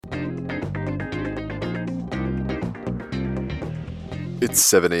It's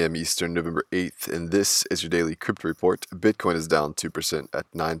 7 a.m. Eastern, November 8th, and this is your daily crypto report. Bitcoin is down 2% at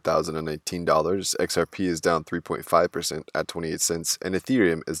 $9,019. XRP is down 3.5% at 28 cents, and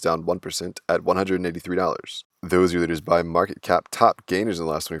Ethereum is down 1% at $183. Those are your leaders by market cap. Top gainers in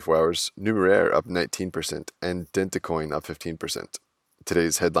the last 24 hours: Numeraire up 19% and Dentacoin up 15%.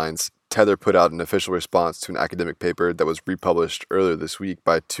 Today's headlines: Tether put out an official response to an academic paper that was republished earlier this week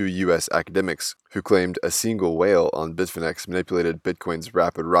by two U.S. academics who claimed a single whale on Bitfinex manipulated Bitcoin's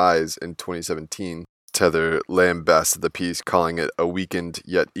rapid rise in 2017. Tether lambasted the piece, calling it a weakened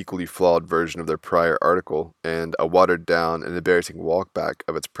yet equally flawed version of their prior article and a watered-down and embarrassing walkback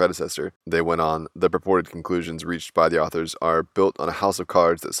of its predecessor. They went on: the purported conclusions reached by the authors are built on a house of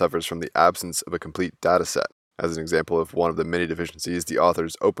cards that suffers from the absence of a complete data set. As an example of one of the many deficiencies, the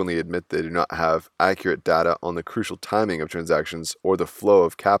authors openly admit they do not have accurate data on the crucial timing of transactions or the flow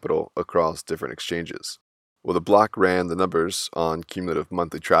of capital across different exchanges. Well, the block ran the numbers on cumulative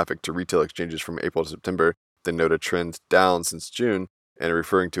monthly traffic to retail exchanges from April to September. They note a trend down since June and are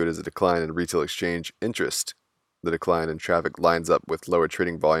referring to it as a decline in retail exchange interest. The decline in traffic lines up with lower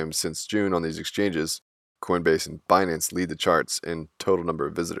trading volumes since June on these exchanges. Coinbase and Binance lead the charts in total number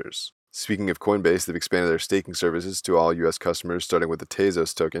of visitors. Speaking of Coinbase, they've expanded their staking services to all U.S. customers, starting with the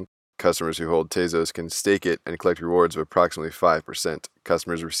Tezos token. Customers who hold Tezos can stake it and collect rewards of approximately 5%.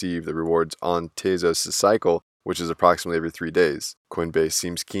 Customers receive the rewards on Tezos' cycle, which is approximately every 3 days. Coinbase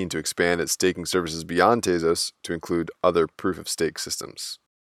seems keen to expand its staking services beyond Tezos to include other proof-of-stake systems.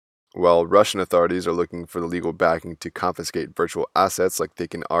 While Russian authorities are looking for the legal backing to confiscate virtual assets like they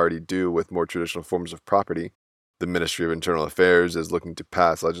can already do with more traditional forms of property, the Ministry of Internal Affairs is looking to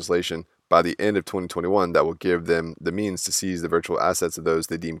pass legislation by the end of 2021 that will give them the means to seize the virtual assets of those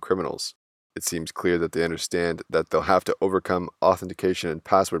they deem criminals. It seems clear that they understand that they'll have to overcome authentication and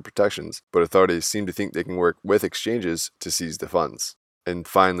password protections, but authorities seem to think they can work with exchanges to seize the funds. And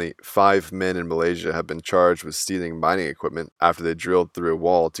finally, 5 men in Malaysia have been charged with stealing mining equipment after they drilled through a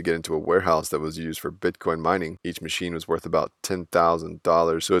wall to get into a warehouse that was used for Bitcoin mining. Each machine was worth about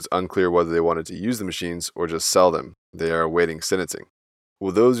 $10,000, so it's unclear whether they wanted to use the machines or just sell them. They are awaiting sentencing.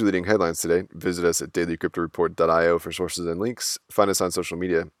 Well, those are leading headlines today. Visit us at dailycryptoreport.io for sources and links. Find us on social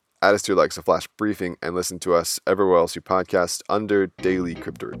media. Add us to your likes a flash briefing and listen to us everywhere else you podcast under Daily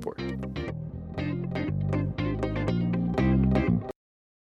Crypto Report.